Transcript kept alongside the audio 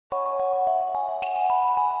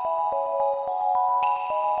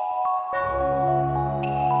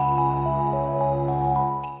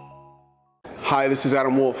Hi, this is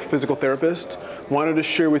Adam Wolf, physical therapist. Wanted to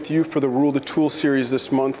share with you for the Rule the Tool series this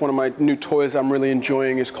month. One of my new toys I'm really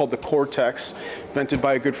enjoying is called the Core-Tex, invented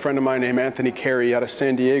by a good friend of mine named Anthony Carey out of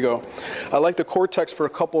San Diego. I like the Core-Tex for a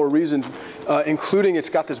couple of reasons, including it's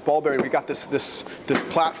got this ball bearing. We got this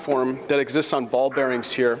platform that exists on ball bearings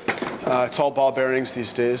here. It's all ball bearings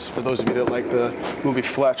these days, for those of you that like the movie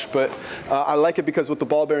Fletch. But I like it because what the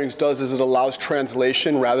ball bearings does is it allows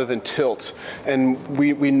translation rather than tilt. And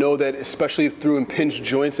we know that, especially through impinged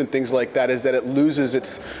joints and things like that, is that it loses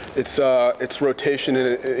its rotation and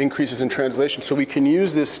it increases in translation. So we can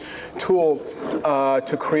use this tool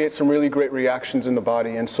to create some really great reactions in the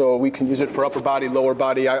body. And so we can use it for upper body, lower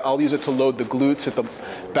body. I'll use it to load the glutes at the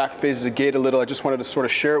back phases of gait a little. I just wanted to sort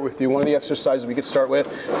of share it with you. One of the exercises we could start with,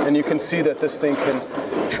 and you can see that this thing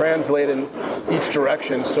can translate in each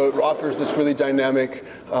direction. So it offers this really dynamic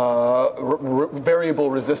variable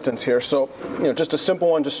resistance here. So, just a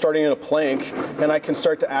simple one, just starting in a plank, and I can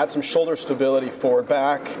start to add some shoulder stability forward,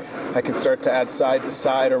 back. I can start to add side to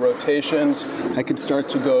side or rotations. I can start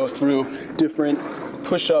to go through different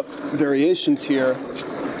push-up variations here,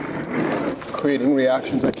 creating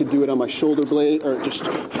reactions. I could do it on my shoulder blade or just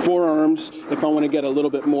forearms if I want to get a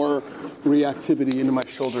little bit more reactivity into my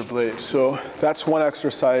shoulder blade. So that's one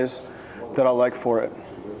exercise that I like for it.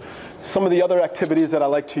 Some of the other activities that I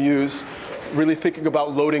like to use, really thinking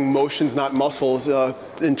about loading motions, not muscles,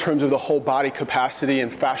 in terms of the whole body capacity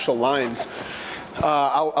and fascial lines.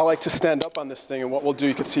 I like to stand up on this thing, and what we'll do,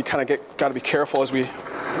 you can see, got to be careful as we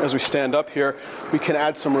stand up here. We can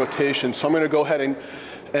add some rotation. So I'm going to go ahead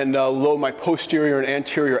and load my posterior and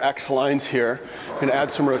anterior X lines here, and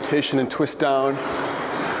add some rotation and twist down.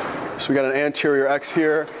 So we got an anterior X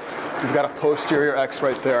here, we've got a posterior X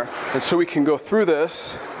right there. And so we can go through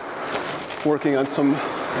this, working on some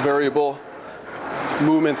variable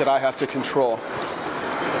movement that I have to control.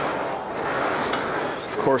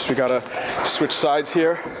 Of course, we gotta switch sides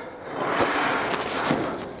here.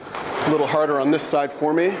 A little harder on this side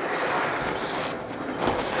for me.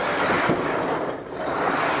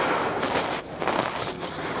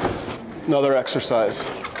 Another exercise.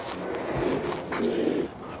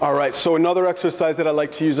 All right, so another exercise that I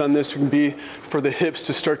like to use on this can be for the hips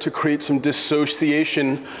to start to create some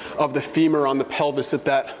dissociation of the femur on the pelvis at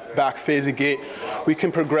that back phase of gait. We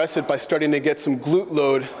can progress it by starting to get some glute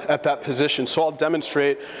load at that position. So I'll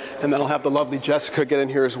demonstrate, and then I'll have the lovely Jessica get in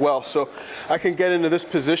here as well. So I can get into this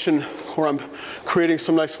position where I'm creating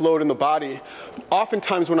some nice load in the body.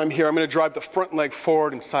 Oftentimes when I'm here, I'm going to drive the front leg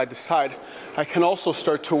forward and side to side. I can also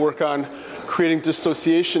start to work on creating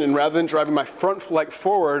dissociation, and rather than driving my front leg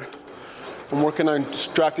forward, I'm working on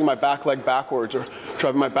distracting my back leg backwards, or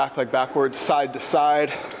driving my back leg backwards, side to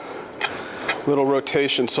side, little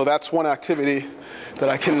rotation. So that's one activity that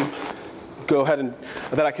I can go ahead and,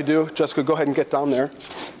 that I could do. Jessica, go ahead and get down there.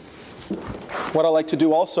 What I like to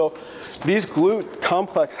do also, these glute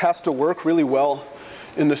complex has to work really well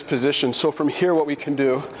in this position. So from here, what we can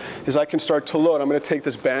do is I can start to load. I'm going to take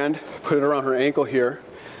this band, put it around her ankle here,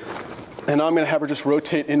 and now I'm going to have her just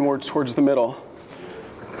rotate inward towards the middle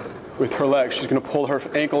with her leg. She's going to pull her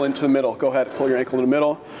ankle into the middle. Go ahead, pull your ankle in the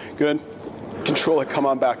middle. Good. Control it, come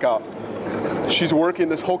on back out. She's working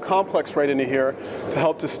this whole complex right into here to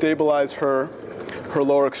help to stabilize her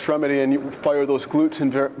lower extremity, and you fire those glutes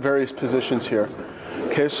in various positions here.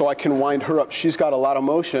 Okay, so I can wind her up. She's got a lot of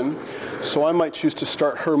motion, so I might choose to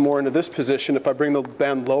start her more into this position. If I bring the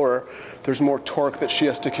band lower, there's more torque that she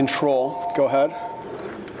has to control. Go ahead.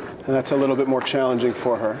 And that's a little bit more challenging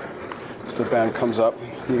for her as the band comes up.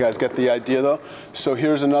 You guys get the idea though? So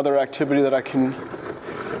here's another activity that I can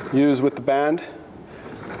use with the band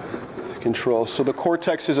to control. So the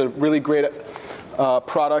Core-Tex is a really great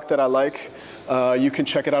product that I like. You can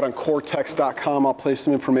check it out on Core-Tex.com. I'll place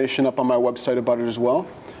some information up on my website about it as well.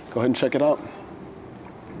 Go ahead and check it out.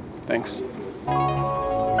 Thanks.